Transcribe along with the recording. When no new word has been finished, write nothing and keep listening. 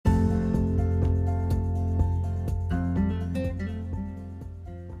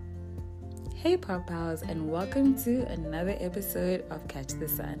Hey Pop Pals, and welcome to another episode of Catch the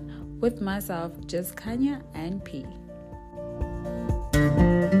Sun with myself, Just Kanya and P.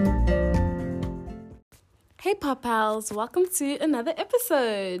 Hey Pop Pals, welcome to another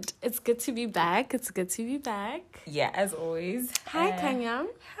episode. It's good to be back. Yeah, as always. Hi Kanya.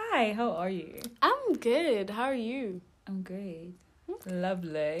 Hi, how are you? I'm good. How are you? I'm great.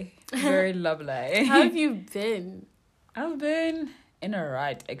 Lovely. Very lovely. How have you been? I've been in a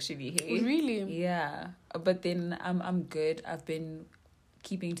rut actually. Hey? Really? Yeah. But then I'm good. I've been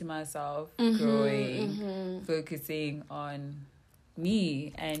keeping to myself, growing, focusing on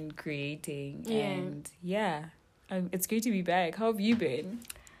me and creating. And it's great to be back. How have you been?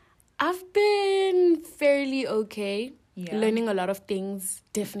 I've been fairly okay. Yeah. Learning a lot of things.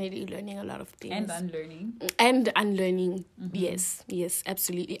 Definitely learning a lot of things. And unlearning. Yes,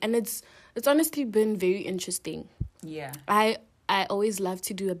 absolutely. And it's honestly been very interesting. Yeah. I always love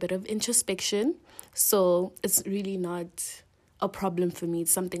to do a bit of introspection, so it's really not a problem for me.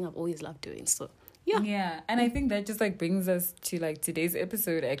 It's something I've always loved doing. So yeah, and I think that just brings us to today's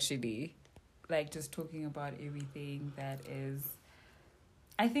episode actually, just talking about everything that is,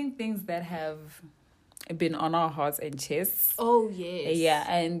 I think, things that have been on our hearts and chests. Oh yes.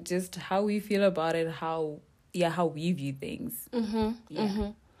 Yeah, and just how we feel about it, how we view things.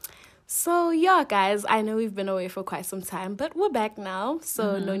 So guys, I know we've been away for quite some time, but we're back now.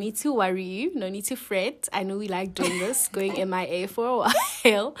 So no need to worry, no need to fret. I know we like doing this, going MIA for a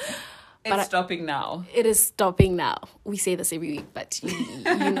while. It's stopping now. It is stopping now. We say this every week, but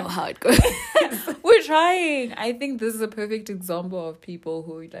you know how it goes. We're trying. I think this is a perfect example of people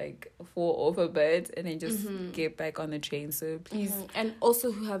who fall off a bit and then just get back on the train. So please. And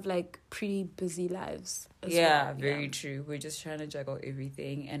also who have pretty busy lives. Very true. We're just trying to juggle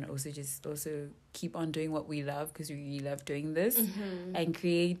everything and also keep on doing what we love, because we really love doing this and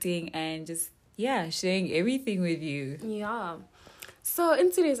creating and just sharing everything with you. Yeah. So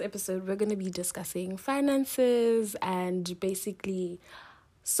in today's episode, we're going to be discussing finances and basically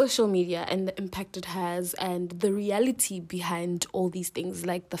social media and the impact it has and the reality behind all these things,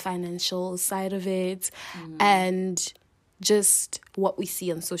 like the financial side of it and just what we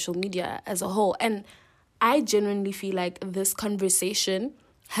see on social media as a whole. And I genuinely feel like this conversation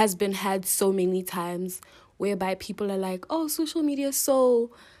has been had so many times whereby people are like, oh, social media is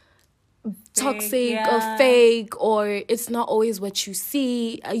so toxic or fake, or it's not always what you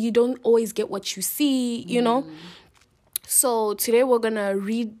see. You don't always get what you see, you know? So today we're going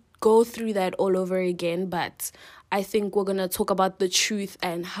to go through that all over again, but I think we're going to talk about the truth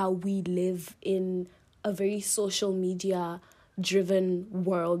and how we live in a very social media driven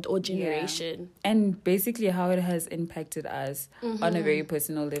world or generation. And basically how it has impacted us on a very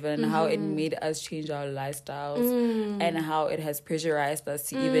personal level, and how it made us change our lifestyles and how it has pressurized us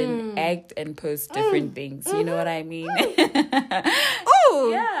to even act and post different things. You know what I mean?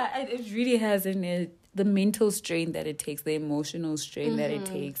 Yeah, and it really has in it the mental strain that it takes, the emotional strain that it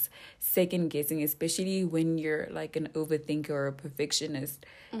takes, second guessing, especially when you're an overthinker or a perfectionist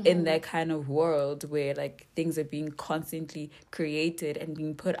in that kind of world where things are being constantly created and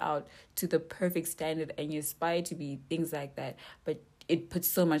being put out to the perfect standard, and you aspire to be things like that, but it puts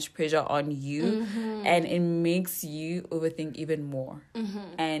so much pressure on you and it makes you overthink even more,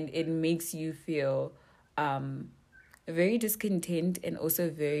 and it makes you feel very discontent, and also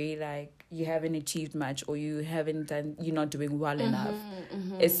very you haven't achieved much, or you're not doing well enough,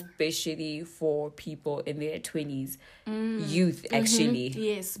 especially for people in their 20s, youth actually.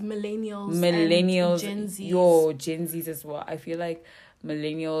 Yes, millennials and Gen Zs. Gen Zs as well. I feel like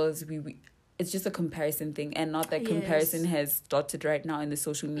millennials, we it's just a comparison thing, and not that comparison has started right now in the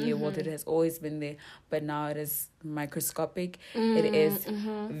social media world. It has always been there, but now it is microscopic. It is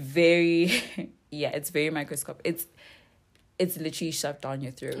very it's very microscopic. It's literally shoved down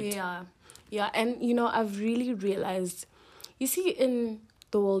your throat. Yeah, and I've really realized, you see, in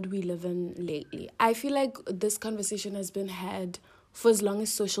the world we live in lately, I feel like this conversation has been had for as long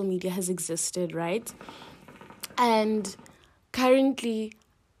as social media has existed, right? And currently,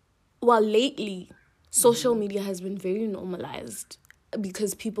 lately, social media has been very normalized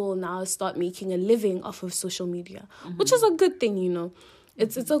because people now start making a living off of social media, which is a good thing,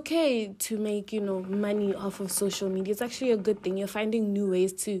 It's okay to make, money off of social media. It's actually a good thing. You're finding new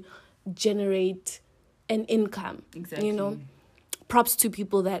ways to generate an income. Exactly. Props to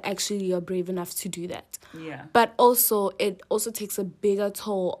people that actually are brave enough to do that. Yeah. But also, it also takes a bigger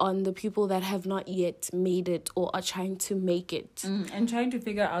toll on the people that have not yet made it or are trying to make it. And trying to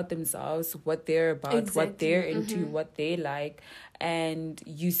figure out themselves what they're about, what they're into, what they like. And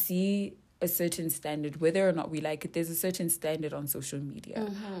you see a certain standard, whether or not we like it. There's a certain standard on social media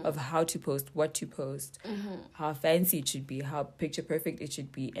of how to post, what to post, how fancy it should be, how picture perfect it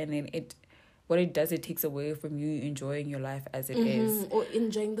should be. And then what it does, it takes away from you enjoying your life as it is. Or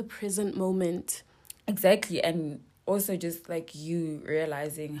enjoying the present moment. Exactly. And also just like you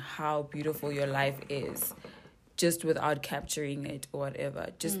realizing how beautiful your life is just without capturing it or whatever,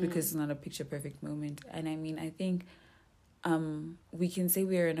 just because it's not a picture perfect moment. And I mean, I think we can say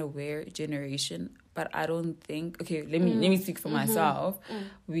we're an aware generation, but I don't think, okay, let me speak for myself.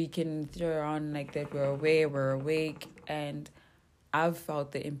 We can throw around like that we're aware, we're awake, and I've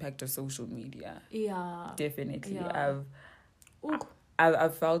felt the impact of social media. Yeah. Definitely. Yeah.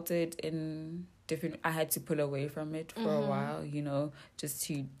 I've felt it in different. I had to pull away from it for a while, just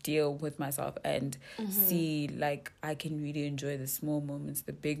to deal with myself and see like I can really enjoy the small moments,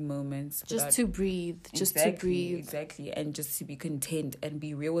 the big moments, just to breathe, exactly, and just to be content and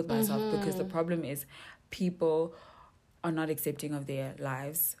be real with myself, because the problem is people are not accepting of their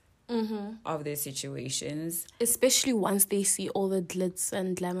lives, of their situations, especially once they see all the glitz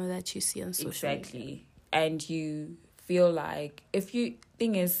and glamour that you see on social media. And you feel like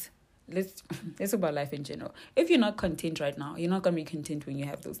let's talk about life in general. If you're not content right now, you're not going to be content when you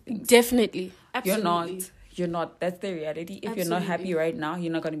have those things. Definitely. Absolutely. You're not. That's the reality. If you're not happy right now,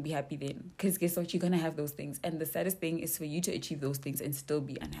 you're not going to be happy then. Because guess what? You're going to have those things. And the saddest thing is for you to achieve those things and still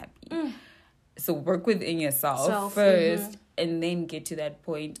be unhappy. So work within yourself first, and then get to that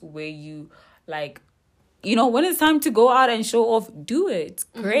point where you like, when it's time to go out and show off, do it.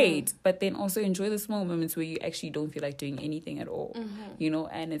 Great. But then also enjoy the small moments where you actually don't feel like doing anything at all.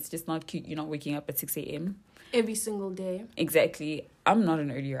 And it's just not cute. You're not waking up at 6 a.m. every single day. Exactly. I'm not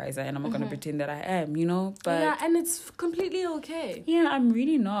an early riser, and I'm not going to pretend that I am, But yeah, and it's completely okay. Yeah, I'm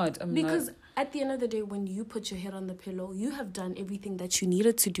really not. Because at the end of the day, when you put your head on the pillow, you have done everything that you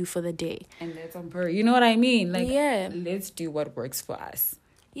needed to do for the day. And that's on purpose. You know what I mean? Like, let's do what works for us.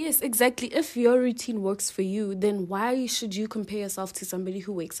 Yes, exactly. If your routine works for you, then why should you compare yourself to somebody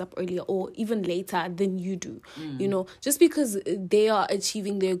who wakes up earlier or even later than you do? Just because they are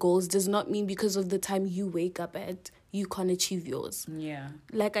achieving their goals does not mean because of the time you wake up at, you can't achieve yours. Yeah.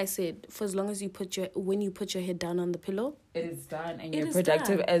 Like I said, for as long as when you put your head down on the pillow, it is done, and you're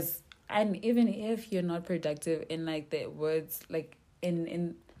productive and even if you're not productive in like the words, like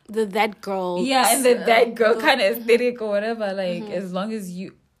in that girl. Yeah, and that girl kind of aesthetic or whatever, like as long as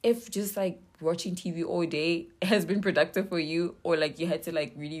if just like watching TV all day has been productive for you, or like you had to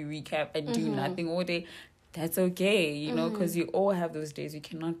like really recap and do nothing all day, that's okay, because you all have those days. We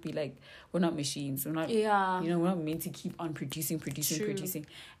cannot be like, we're not machines. We're not, we're not meant to keep on producing.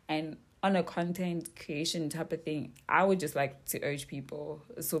 And on a content creation type of thing, I would just like to urge people,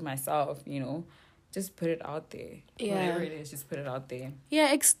 so myself, just put it out there. Yeah. Whatever it is, just put it out there.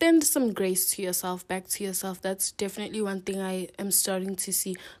 Yeah, extend some grace to yourself, back to yourself. That's definitely one thing I am starting to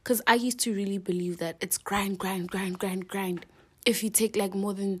see. Because I used to really believe that it's grind. If you take like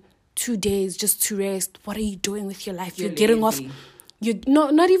more than 2 days just to rest, what are you doing with your life? You're getting off.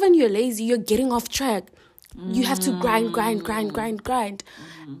 Not even you're lazy. You're getting off track. You have to grind.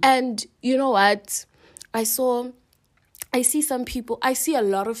 And you know what? I see a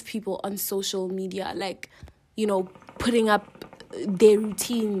lot of people on social media, like, putting up their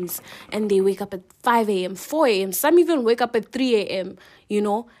routines, and they wake up at 5 a.m., 4 a.m., some even wake up at 3 a.m.,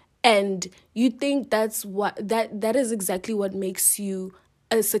 and you think that is exactly what makes you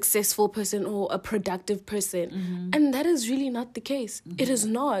a successful person or a productive person. And that is really not the case. It is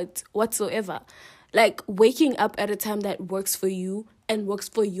not whatsoever. Like, waking up at a time that works for you and works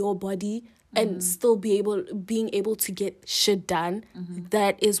for your body, and still being able to get shit done,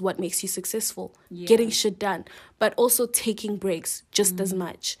 that is what makes you successful. Yeah. Getting shit done, but also taking breaks just as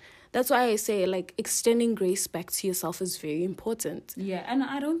much. That's why I say, like, extending grace back to yourself is very important. Yeah, and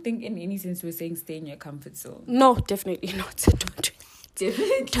I don't think in any sense we're saying stay in your comfort zone. No, definitely not. Don't do it.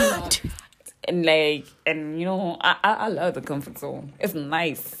 Definitely not. And I love the comfort zone. It's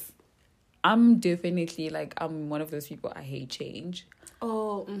nice. I'm definitely I'm one of those people, I hate change.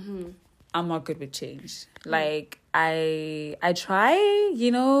 Oh, I'm not good with change. Like, I try,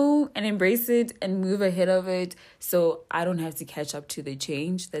 and embrace it and move ahead of it, so I don't have to catch up to the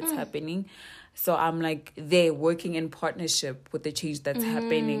change that's happening. So I'm like there working in partnership with the change that's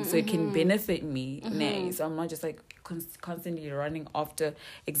happening, so it can benefit me. So I'm not just like constantly running after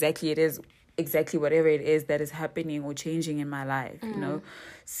exactly whatever it is that is happening or changing in my life,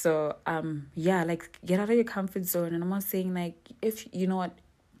 So like, get out of your comfort zone. And I'm not saying like, if you know what,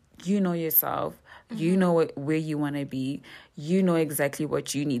 you know yourself, you know where you want to be, you know exactly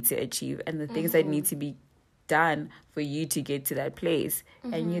what you need to achieve, and the things that need to be done for you to get to that place.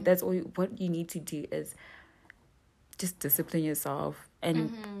 And that's all. What you need to do is just discipline yourself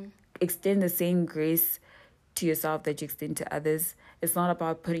and extend the same grace to yourself that you extend to others. It's not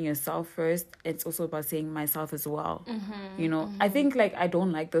about putting yourself first. It's also about saying myself as well. You know, I think like I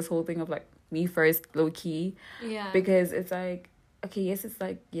don't like this whole thing of like me first, low key. Yeah. Because it's like, okay, yes, it's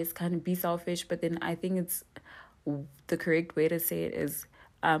like, yes, kind of be selfish, but then I think it's the correct way to say it is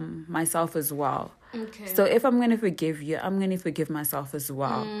myself as well. Okay. So if I'm going to forgive you, I'm going to forgive myself as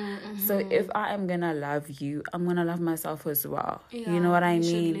well. So if I am going to love you, I'm going to love myself as well. Yeah, you know what I you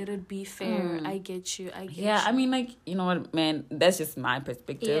mean? should let it be fair. I get you. Yeah, I mean, like, you know what, man, that's just my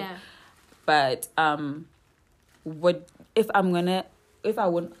perspective. Yeah. But what if I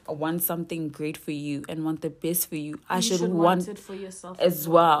would want something great for you and want the best for you, I should want it for yourself as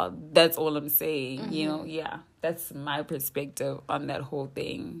well. That's all I'm saying. You know, yeah, that's my perspective on that whole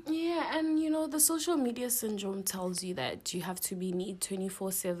thing. Yeah, and you know, the social media syndrome tells you that you have to be neat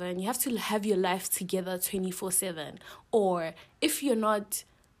 24/7. You have to have your life together 24/7. Or if you're not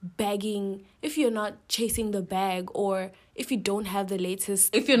bagging, if you're not chasing the bag, or if you don't have the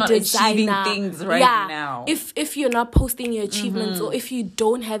latest, If you're not designer, achieving things right now. if you're not posting your achievements, or if you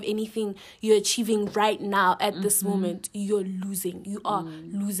don't have anything you're achieving right now at this moment, you're losing. You are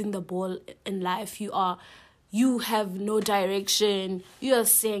losing the ball in life. You have no direction. You are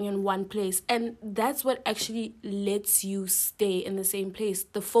staying in one place. And that's what actually lets you stay in the same place.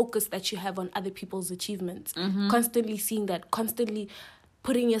 The focus that you have on other people's achievements. Constantly seeing that. Constantly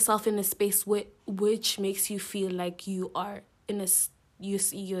putting yourself in a space which makes you feel like you are in a...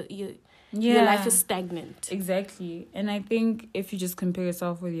 Your life is stagnant. Exactly. And I think if you just compare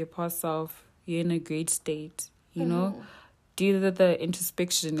yourself with your past self, you're in a great state, you know? Do the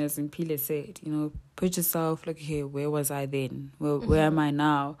introspection, as Mpile said, you know, put yourself like, okay, where was I then? Where am I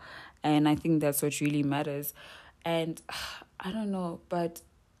now? And I think that's what really matters. And I don't know, but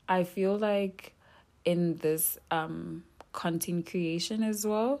I feel like in this content creation as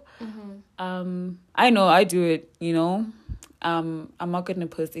well, I know I do it, you know. I'm not going to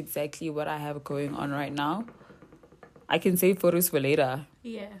post exactly what I have going on right now. I can save photos for later.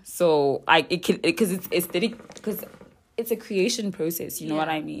 Yeah. So because it's aesthetic, because it's a creation process, you know what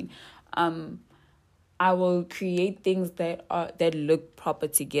I mean? I will create things that look proper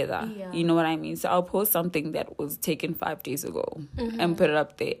together. Yeah. You know what I mean? So I'll post something that was taken 5 days ago and put it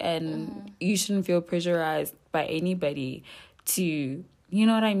up there. And you shouldn't feel pressurized by anybody to, you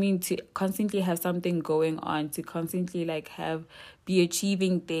know what I mean, to constantly have something going on, to constantly like be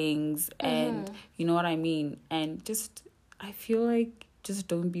achieving things, and you know what I mean? And just, I feel like, just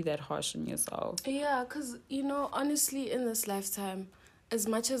don't be that harsh on yourself. Yeah, because, you know, honestly, in this lifetime, as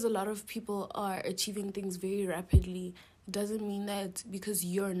much as a lot of people are achieving things very rapidly, it doesn't mean that because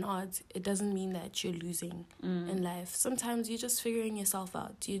you're not, it doesn't mean that you're losing in life. Sometimes you're just figuring yourself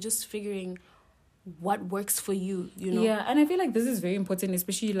out. You're just figuring what works for you, you know? Yeah, and I feel like this is very important,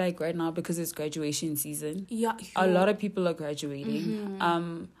 especially like right now because it's graduation season. Yeah. A lot of people are graduating.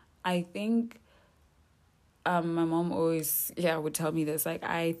 I think my mom always would tell me this, like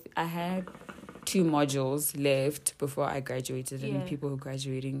I had 2 modules left before I graduated, and people who are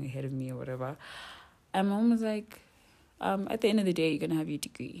graduating ahead of me or whatever, and mom was like, at the end of the day, you're gonna have your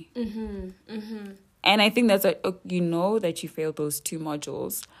degree. And I think that's like, you know that you failed those 2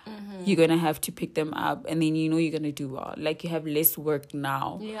 modules, you're gonna have to pick them up, and then you know you're gonna do well. Like, you have less work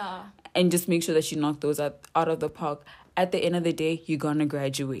now, and just make sure that you knock those out of the park. At the end of the day, you're gonna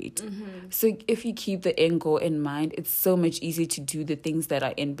graduate. So if you keep the end goal in mind, it's so much easier to do the things that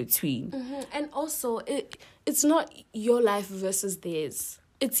are in between. And also, it's not your life versus theirs.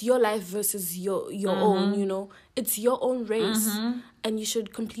 It's your life versus your own, you know. It's your own race, and you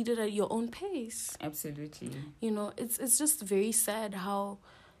should complete it at your own pace. Absolutely. You know, it's just very sad how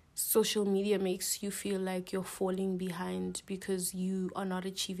social media makes you feel like you're falling behind because you are not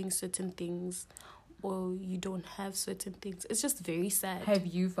achieving certain things, or you don't have certain things. It's just very sad. Have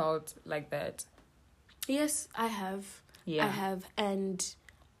you felt like that? Yes, I have. Yeah. I have. And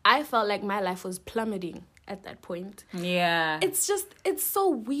I felt like my life was plummeting at that point. Yeah. It's so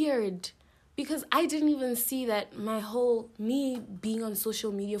weird because I didn't even see that me being on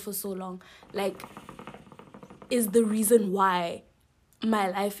social media for so long, like, is the reason why my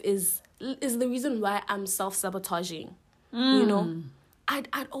life is the reason why I'm self-sabotaging. You know?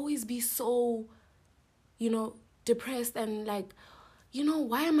 I'd always be so, you know, depressed and like, you know,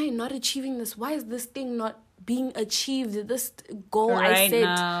 why am I not achieving this? Why is this thing not being achieved. This goal I Right set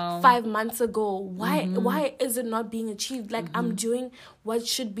now. 5 months ago, why is it not being achieved? Like, I'm doing what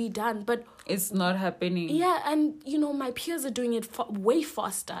should be done, but it's not happening. yeah. And my peers are doing it way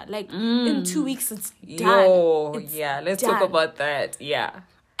faster. Like, in 2 weeks it's done. Let's done. talk about that. Yeah.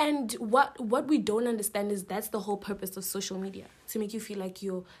 And what we don't understand is that's the whole purpose of social media, to make you feel like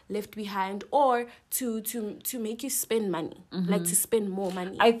you're left behind, or to make you spend money, like to spend more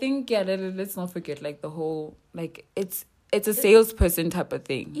money. I think let's not forget like the whole, like it's a salesperson type of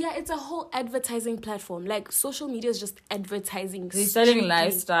thing. Yeah, it's a whole advertising platform. Like, social media is just advertising. They're selling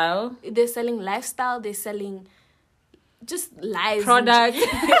lifestyle. They're selling lifestyle. They're selling just lies. Products.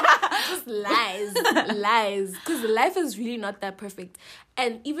 Just lies. Because life is really not that perfect.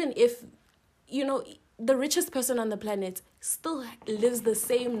 And even if, the richest person on the planet still lives the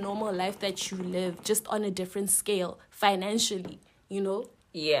same normal life that you live, just on a different scale financially,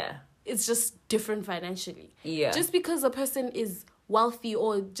 Yeah. It's just different financially. Yeah. Just because a person is wealthy,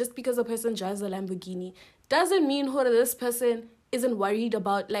 or just because a person drives a Lamborghini, doesn't mean this person isn't worried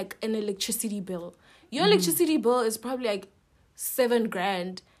about like an electricity bill. Your electricity bill is probably like 7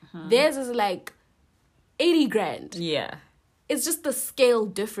 grand. Theirs is like 80 grand. Yeah. It's just the scale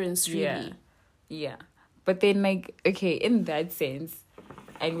difference, really. Yeah. But then, like, okay, in that sense,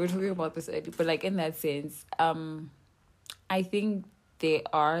 and we're talking about this earlier, but like in that sense, I think there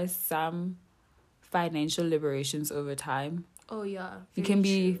are some financial liberations over time. Oh, yeah. You can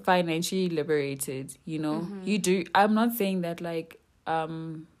be financially liberated, You do. I'm not saying that, like,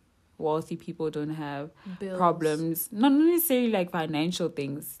 wealthy people don't have bills. Problems. Not necessarily, like, financial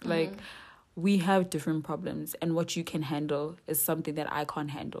things. Like, we have different problems, and what you can handle is something that I can't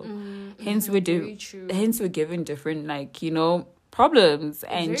handle. Hence, we're given different, like, problems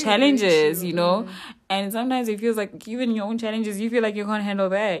and challenges, and sometimes it feels like even your own challenges, you feel like you can't handle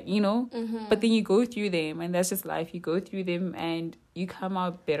that, but then you go through them, and that's just life. You go through them and you come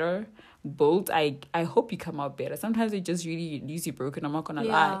out better, built. I hope you come out better. Sometimes it just really leaves you broken. I'm not gonna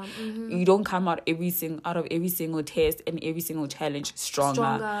lie. You don't come out out of every single test and every single challenge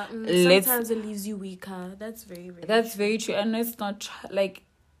stronger. Sometimes it leaves you weaker. That's very true. And it's not like,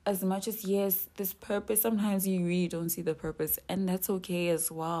 as much as, yes, this purpose, sometimes you really don't see the purpose, and that's okay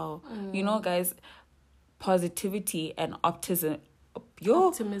as well. Guys, positivity and optimism.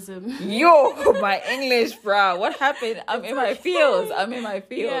 My English, bro. What happened? I'm in my fields. Yeah,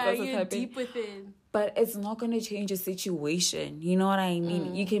 that's what's you're happening. deep within. But it's not going to change the situation. You know what I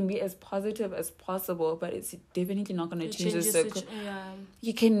mean? You can be as positive as possible, but it's definitely not going to change the circle.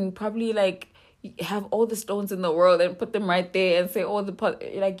 You can probably, like, have all the stones in the world and put them right there and say all the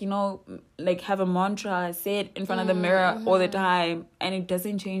have a mantra, say it in front of the mirror all the time, and it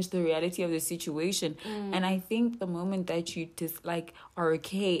doesn't change the reality of the situation. And I think the moment that you just are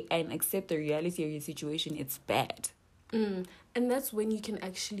okay and accept the reality of your situation, it's bad. And that's when you can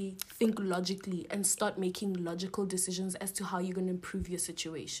actually think logically and start making logical decisions as to how you're going to improve your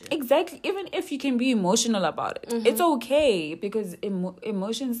situation. Exactly. Even if you can be emotional about it, it's okay, because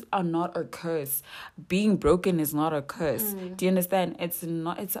emotions are not a curse. Being broken is not a curse. Do you understand?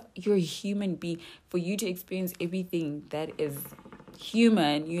 You're a human being. For you to experience everything that is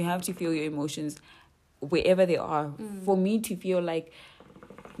human, you have to feel your emotions wherever they are. For me to feel like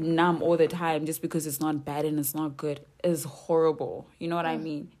numb all the time just because it's not bad and it's not good is horrible. You know what I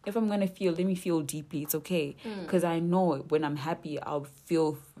mean? If I'm gonna feel, let me feel deeply. It's okay, because I know when I'm happy, I'll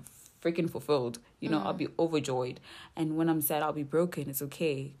feel freaking fulfilled. I'll be overjoyed, and when I'm sad, I'll be broken. It's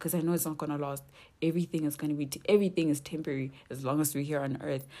okay, because I know it's not gonna last. Everything is temporary as long as we're here on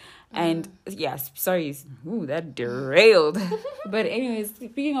earth. And sorry, that derailed. But anyways,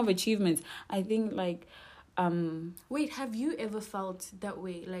 speaking of achievements, I think wait, have you ever felt that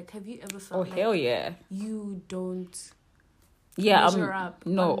way? Like, have you ever felt hell yeah, you don't measure up?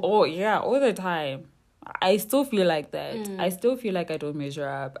 No, all the time. I still feel like that. I still feel like I don't measure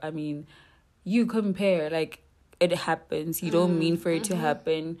up. I mean, you compare, like, it happens. You don't mean for it to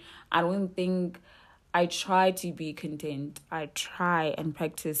happen. I don't think I try to be content. I try and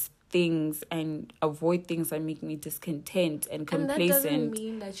practice things and avoid things that make me discontent and complacent. And that doesn't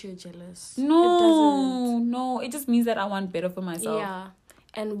mean that you're jealous. No, it just means that I want better for myself. Yeah.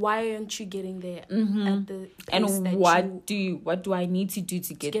 And why aren't you getting there at the pace and what do I need to do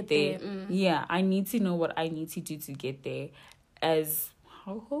to get there? Yeah, I need to know what I need to do to get there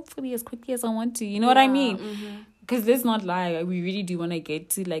hopefully as quickly as I want to. You know what I mean? Because let's not lie, we really do want to get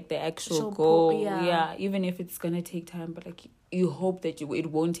to the actual goal. Yeah, even if it's gonna take time, but you hope that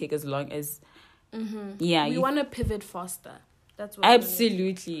it won't take as long as. We want to pivot faster. That's what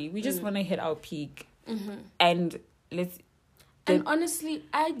absolutely. We just want to hit our peak, and And honestly,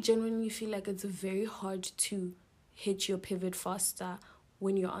 I genuinely feel like it's very hard to hit your pivot faster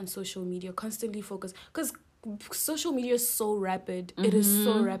when you're on social media, constantly focused. Because social media is so rapid. It is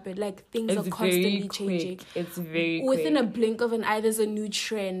so rapid. Like, things are constantly changing. It's very Within quick. a blink of an eye, there's a new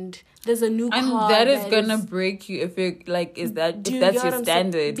trend. There's a new car. And that is gonna break you if you're like, if that's your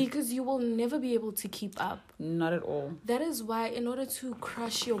standard. Because you will never be able to keep up. Not at all. That is why, in order to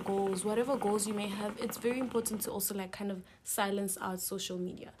crush your goals, whatever goals you may have, it's very important to also like kind of silence out social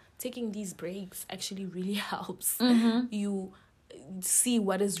media. Taking these breaks actually really helps you see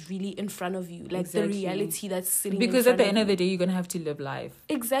what is really in front of you, like the reality that's sitting because at the end of the day, you're gonna have to live life.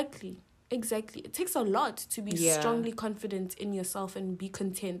 Exactly. It takes a lot to be strongly confident in yourself and be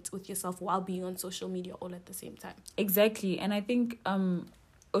content with yourself while being on social media all at the same time. Exactly. And I think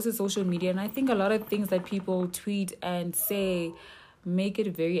also social media, and I think a lot of things that people tweet and say make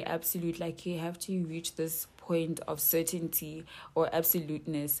it very absolute, like you have to reach this point of certainty or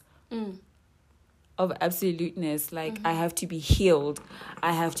absoluteness. Of absoluteness, like I have to be healed,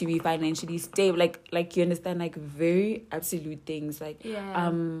 I have to be financially stable, like you understand, like very absolute things, like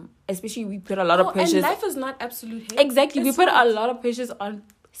especially we put a lot of pressures. And life is not absolute. Exactly, we put a lot of pressures on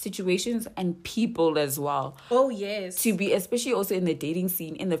situations and people as well. Oh yes, to be, especially also in the dating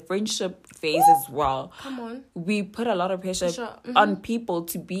scene, in the friendship phase as well. Come on, we put a lot of pressure on people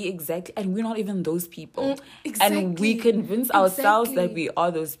to be exactly, and we're not even those people. Exactly. And we convince ourselves that we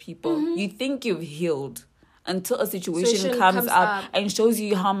are those people. You think you've healed until a situation comes up and shows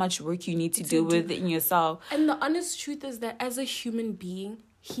you how much work you need to do within yourself. And the honest truth is that as a human being,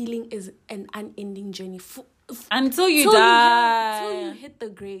 healing is an unending journey. Until you die. Until you hit the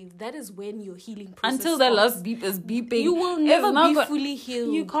grave. That is when your healing process Until the last beep is beeping. You will never be fully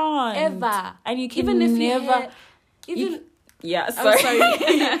healed. You can't. Ever. And you can even if never... sorry.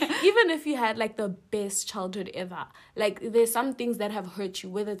 Even if you had like the best childhood ever, like there's some things that have hurt you,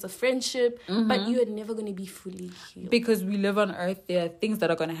 whether it's a friendship, but you are never going to be fully healed. Because we live on earth, there are things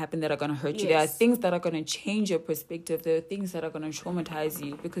that are going to happen that are going to hurt you. There are things that are going to change your perspective. There are things that are going to traumatize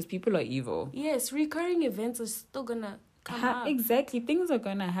you because people are evil. Yes, recurring events are still going to come up. Exactly. Things are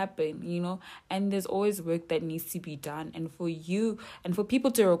going to happen, you know, and there's always work that needs to be done. And for you and for people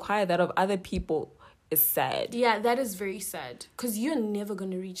to require that of other people is sad. Yeah, that is very sad because you're never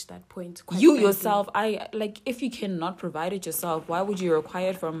going to reach that point. You yourself, if you cannot provide it yourself, why would you require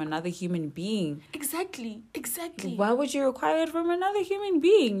it from another human being? Exactly. Why would you require it from another human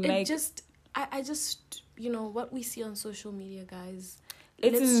being? I just, you know, what we see on social media, guys.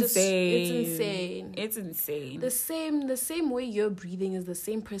 It's insane. It's insane. The same way you're breathing is the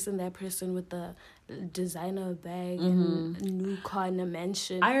same person, that person with the designer bag and a new car and a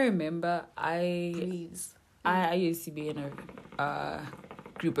mansion. I remember I used to be in a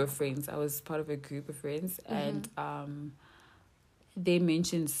group of friends. I was part of a group of friends and they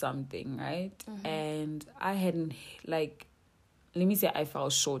mentioned something, right? And I hadn't let me say I fell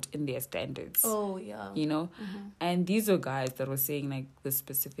short in their standards. Oh, yeah. You know? And these are guys that were saying, like, this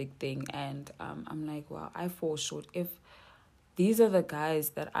specific thing. And I'm like, wow, I fall short. If these are the guys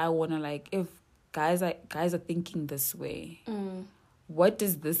that I want to, like, if guys are thinking this way, what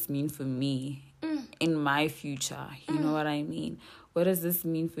does this mean for me in my future? You know what I mean? What does this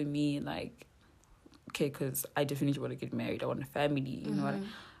mean for me? Like, okay, because I definitely want to get married. I want a family. You know what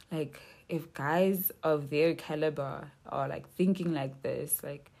like... If guys of their caliber are like thinking like this,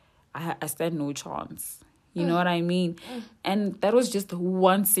 like I stand no chance. You know what I mean? And that was just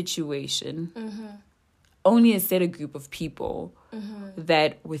one situation. Only a set of group of people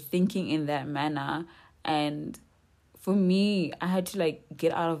that were thinking in that manner. And for me, I had to like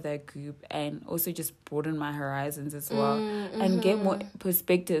get out of that group and also just broaden my horizons as well and get more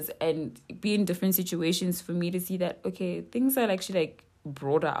perspectives and be in different situations for me to see that, okay, things are actually like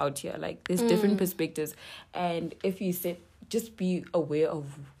broader out here, like there's different perspectives. And if you just be aware of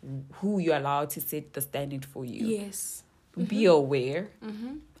who you're allowed to set the standard for you. Yes. Be aware.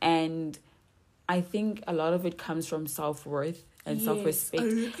 And I think a lot of it comes from self-worth and self-respect.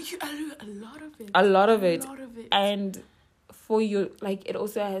 A lot of it. And for you, like, it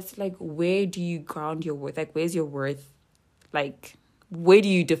also has like, where do you ground your worth? Like, where's your worth? Like, where do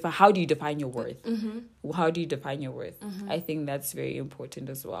you define? How do you define your worth? How do you define your worth? I think that's very important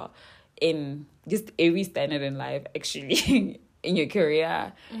as well, in just every standard in life. Actually, in your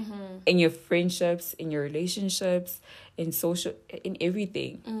career, in your friendships, in your relationships, in social, in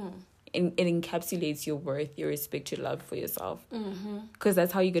everything. It encapsulates your worth, your respect, your love for yourself. Because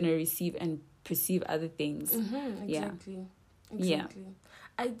that's how you're gonna receive and perceive other things. Exactly.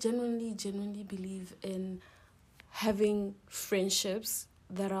 I genuinely believe in having friendships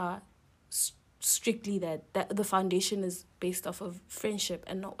that are strictly that the foundation is based off of friendship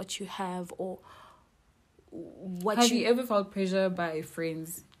and not what you have or what Have you ever felt pressure by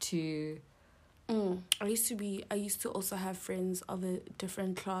friends to... I used to also have friends of a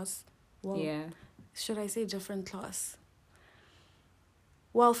different class. Well, yeah. should I say different class?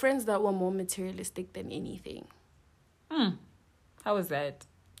 Well, friends that were more materialistic than anything. How was that?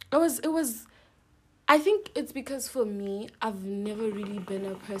 It was I think it's because for me, I've never really been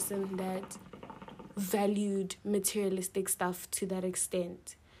a person that valued materialistic stuff to that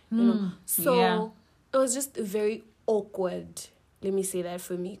extent. You know? So it was just very awkward. Let me say that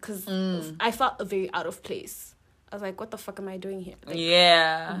for me, because I felt very out of place. I was like, what the fuck am I doing here? Like,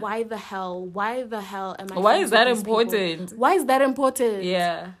 yeah. Why the hell am I... Why is that important? People? Why is that important?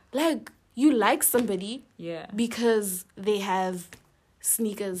 Yeah. Like, you like somebody because they have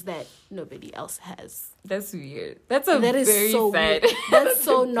sneakers that nobody else has. That's weird. That is very so sad. Weird. That's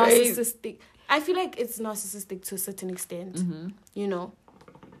so narcissistic. I feel like it's narcissistic to a certain extent. You know?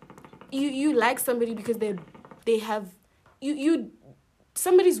 You like somebody because they have...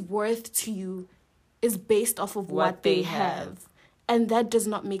 somebody's worth to you is based off of what they have. And that does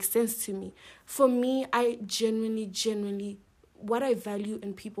not make sense to me. For me, I genuinely, what I value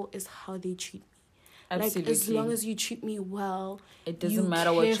in people is how they treat me. Absolutely. Like, as long as you treat me well, it doesn't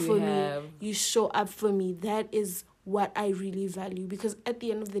matter what you have. You show up for me. That is what I really value. Because at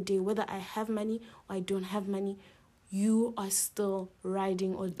the end of the day, whether I have money or I don't have money, you are still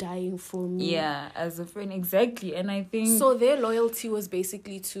riding or dying for me. Yeah, as a friend, exactly. And I think... So their loyalty was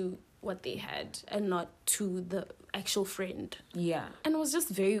basically to what they had and not to the actual friend. Yeah. And it was just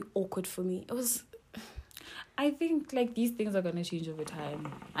very awkward for me. It was... I think, like, these things are going to change over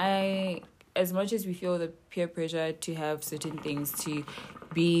time. As much as we feel the peer pressure to have certain things, to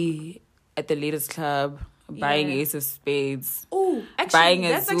be at the latest club... buying Ace of Spades. Oh, actually, buying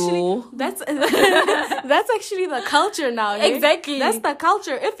a zoo. That's actually the culture now. Eh? Exactly. That's the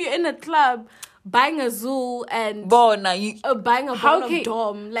culture. If you're in a club buying a zoo and buying a bottle of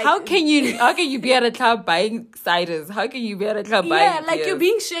Dom, like how can you be at a club buying ciders? How can you be at a club buying like beers? you're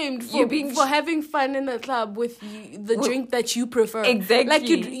being shamed for having fun in the club with the drink that you prefer. Exactly. Like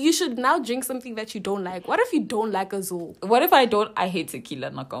you should now drink something that you don't like. What if you don't like a zoo? What if I hate tequila?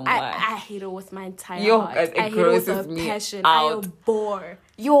 Not gonna lie. I hate it with my entire heart. It grosses me passion. out. I abhor.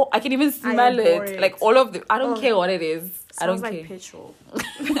 I can even smell it. Like all of the... I don't care what it is. I don't care. Petrol.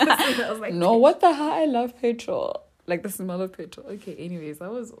 No, what the hell? I love petrol. Like the smell of petrol. Okay, anyways, I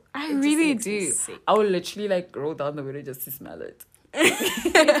really do. I will literally like roll down the window just to smell it.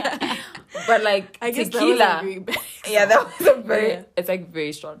 But like I guess tequila. That was a very bad that was a very... It's like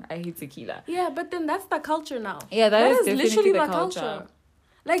very strong. I hate tequila. Yeah, but then that's the culture now. Yeah, that is definitely literally the culture.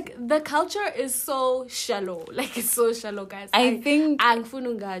 Like, the culture is so shallow. Like, it's so shallow, guys. I think... it's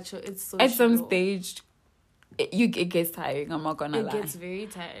so at shallow. some stage... It gets tiring. I'm not gonna lie. It gets very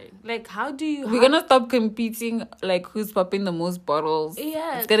tiring. Like, how do you... We're gonna stop competing, like, who's popping the most bottles.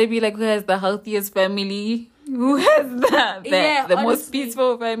 Yeah. It's gonna be, like, who has the healthiest family, who has the most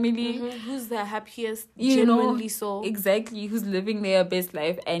peaceful family. Who's the happiest, genuinely so. Exactly. Who's living their best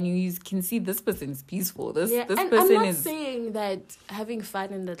life, and you can see this person's peaceful. This person I'm not saying that having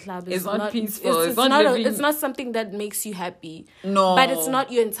fun in the club is not peaceful. It's not something that makes you happy. No. But it's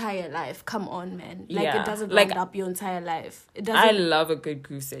not your entire life. Come on, man. Like, it doesn't round up your entire life. It doesn't... I love a good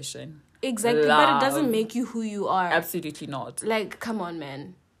groove session. Exactly. But it doesn't make you who you are. Absolutely not. Like, come on,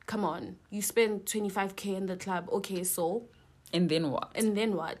 man. Come on. You spend 25K in the club. Okay, so... And then what? And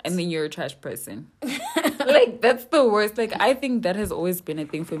then you're a trash person. Like, that's the worst. Like, I think that has always been a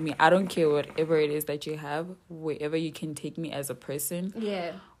thing for me. I don't care whatever it is that you have, wherever you can take me as a person.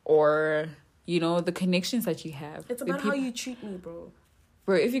 Yeah. Or, the connections that you have. It's about how you treat me, bro.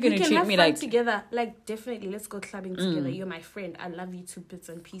 Bro, if you're going to treat me like... together. Like, definitely, let's go clubbing together. You're my friend. I love you to bits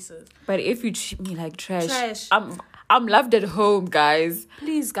and pieces. But if you treat me like trash. I'm loved at home, guys.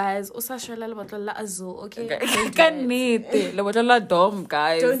 Please, guys. Okay? Dom,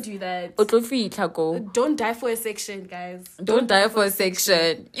 guys. Don't do that. Don't die for a section, guys. Don't die for a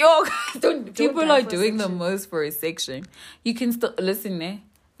section. Yo, people are doing the most for a section. You can still... Listen,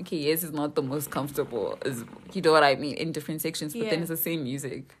 okay, yes, it's not the most comfortable, you know what I mean, in different sections, but then it's the same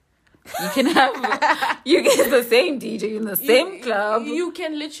music. You can have, it's the same DJ in the same club. You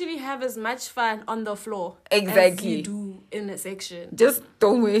can literally have as much fun on the floor as you do in a section. Just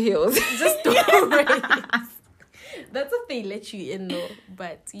don't wear heels. Just don't wear heels. That's if they let you in though,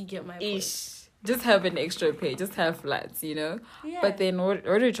 but you get my point. Just have an extra pay. Just have flats, Yeah. But then what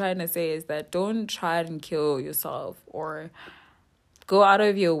we're trying to say is that don't try and kill yourself or... go out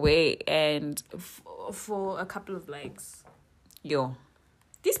of your way and... for a couple of likes. Yo.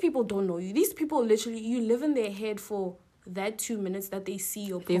 these people don't know you. These people literally, you live in their head for that 2 minutes that they see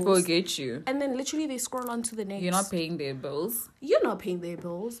your post. They forget you. And then literally they scroll on to the next. You're not paying their bills. You're not paying their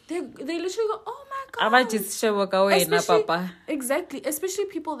bills. They literally go, oh my Aba God. just show away na papa. Exactly. Especially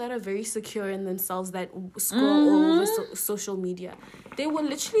people that are very secure in themselves that scroll all over social media. They will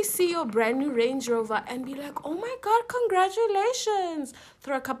literally see your brand new Range Rover and be like, oh my God, congratulations.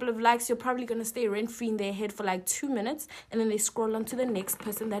 Throw a couple of likes. You're probably going to stay rent-free in their head for like 2 minutes. And then they scroll on to the next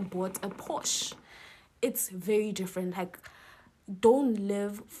person that bought a Porsche. It's very different. Like, don't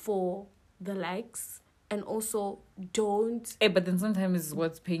live for the likes, and also don't. Hey, but then sometimes it's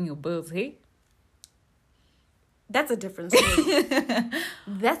what's paying your bills, hey? That's a different story.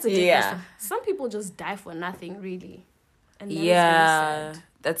 That's a different story. Some people just die for nothing, really. And that is very sad.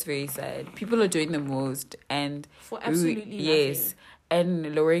 That's very sad. People are doing the most, and for absolutely nothing. Yes,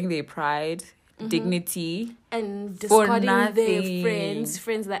 and lowering their pride, dignity, and discarding their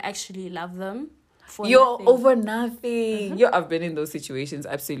friends that actually love them. You're nothing. Over nothing. I've been in those situations,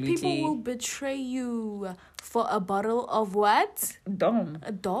 absolutely. People will betray you for a bottle of what? Dom.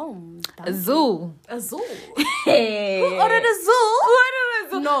 A dom. Azul. Azul. Hey. Who ordered Azul? Who ordered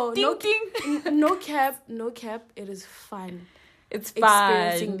Azul? No cap. It is fun. It's fun.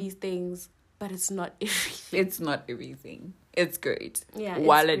 Experiencing these things, but it's not everything. It's not everything. It's great. Yeah.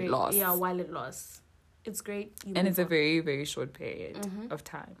 While it lasts. Yeah, while it lasts. It's great. And it's a very, very short period of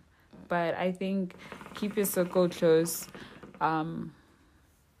time. But I think keep your circle close. Also,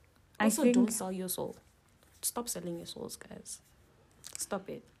 don't sell your soul. Stop selling your souls, guys. Stop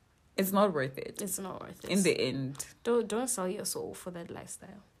it. It's not worth it. It's not worth it. In the end. Don't sell your soul for that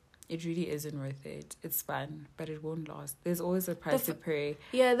lifestyle. It really isn't worth it. It's fun, but it won't last. There's always a price to pay.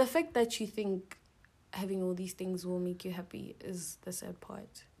 Yeah, the fact that you think having all these things will make you happy is the sad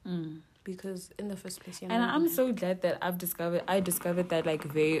part. Because in the first place, and I'm so glad that I discovered that like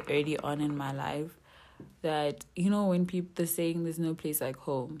very early on in my life, that when people they're saying there's no place like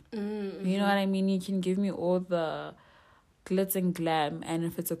home. You know what I mean? You can give me all the glitz and glam, and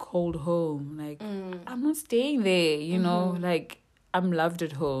if it's a cold home, like I'm not staying there. Like I'm loved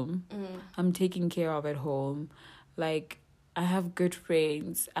at home. I'm taken care of at home. Like I have good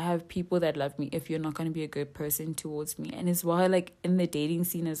friends. I have people that love me if you're not going to be a good person towards me. And as well, like in the dating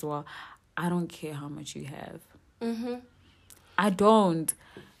scene as well, I don't care how much you have. I don't.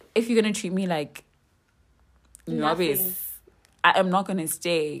 If you're going to treat me like novice, I am not going to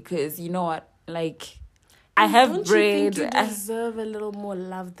stay, because you know what? Like, I have don't bread. You think you deserve a little more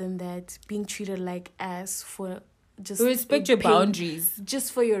love than that? Being treated like ass for... Just respect your boundaries.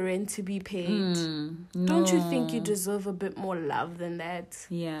 Just for your rent to be paid. No. Don't you think you deserve a bit more love than that?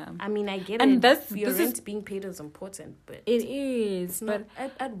 Yeah. I mean, I get and it. That's, your rent being paid is important, but... It is. But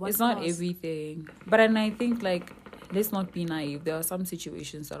at what it's cost? not everything. But and I think, like, let's not be naive. There are some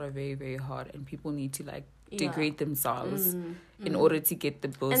situations that are very, very hard, and people need to, like, degrade themselves in order to get the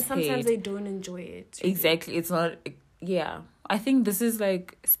bills paid. And sometimes they don't enjoy it. Exactly. It's not... Yeah. I think this is,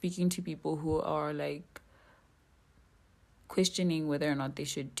 like, speaking to people who are, like, questioning whether or not they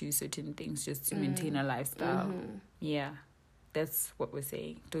should do certain things just to maintain a lifestyle. Yeah, that's what we're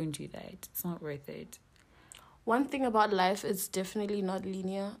saying. Don't do that. It's not worth it. One thing about life, it's definitely not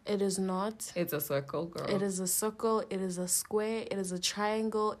linear. It is not. It's a circle, girl. It is a circle. It is a square. It is a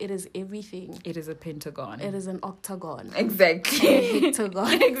triangle. It is everything. It is a pentagon. It is an octagon. Exactly. A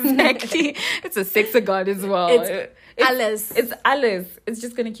hectagon. Exactly. It's a sexagon as well. It's Alice. It's Alice. It's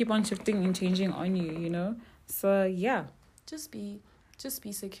just going to keep on shifting and changing on you, So, yeah. Just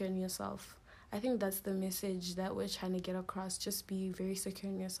be secure in yourself. I think that's the message that we're trying to get across. Just be very secure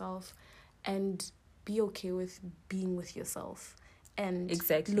in yourself and be okay with being with yourself. And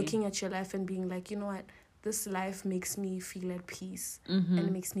looking at your life and being like, you know what? This life makes me feel at peace and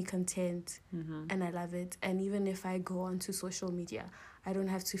it makes me content and I love it. And even if I go onto social media, I don't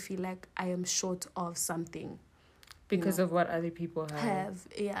have to feel like I am short of something. Because of what other people have.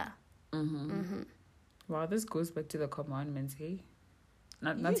 Yeah. Wow, this goes back to the commandments, hey?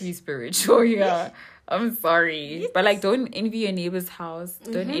 Not to be spiritual, yeah. I'm sorry. But, like, don't envy your neighbor's house.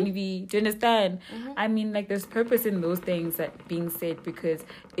 Don't envy... Do you understand? I mean, like, there's purpose in those things that being said, because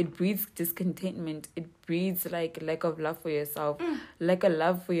it breeds discontentment. It breeds, like, lack of love for yourself. Lack of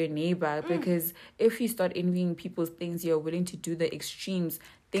love for your neighbor. Because if you start envying people's things, you're willing to do the extremes.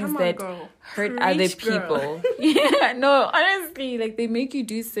 Things that hurt other people. Yeah, no, honestly, like, they make you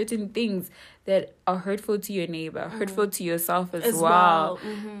do certain things that are hurtful to your neighbor, hurtful to yourself as well.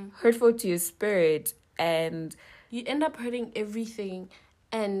 Hurtful to your spirit, and you end up hurting everything,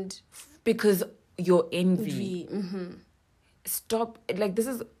 and because your envy. Stop. Like, this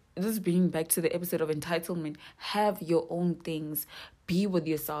is this is bringing back to the episode of entitlement. Have your own things. Be with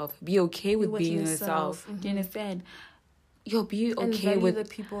yourself. Be okay with being yourself. Do you understand? Be okay and value with the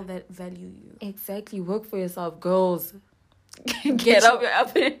people that value you. Exactly. Work for yourself, girls. Get off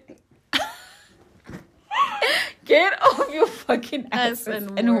your Get off your fucking ass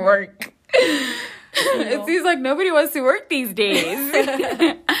and work. It seems like nobody wants to work these days.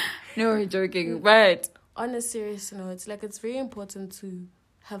 No, we're joking. But on a serious note, it's very important to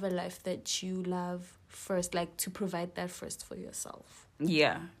have a life that you love first, to provide that first for yourself.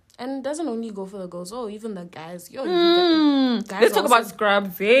 Yeah. And it doesn't only go for the girls. Even the guys. Guys let's talk about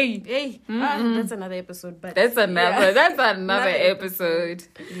scrubs. Hey. That's another episode. But that's another episode.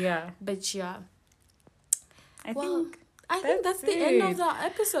 Yeah. But yeah. I think that's the end of the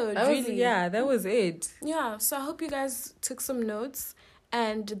episode. That was it. Yeah. So I hope you guys took some notes.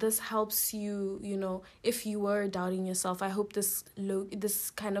 And this helps you, if you were doubting yourself. I hope this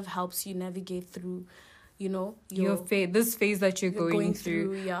kind of helps you navigate through, this phase that you're going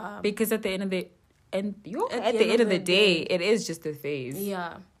through. Yeah. Because at the end of the day, it is just a phase.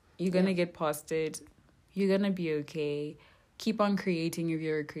 Yeah. You're gonna get past it. You're gonna be okay. Keep on creating if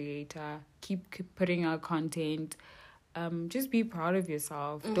you're a creator. Keep putting out content. Just be proud of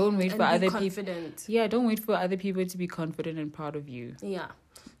yourself. Don't wait for other people. Yeah, don't wait for other people to be confident and proud of you. Yeah.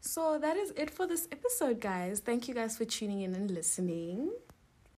 So that is it for this episode, guys. Thank you guys for tuning in and listening.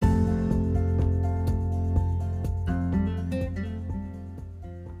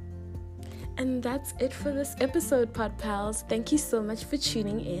 And that's it for this episode, Pod Pals. Thank you so much for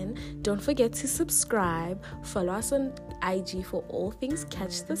tuning in. Don't forget to subscribe. Follow us on IG for all things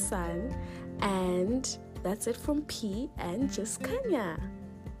Catch the Sun. And that's it from P and Just Kanya.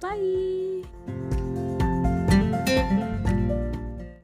 Bye.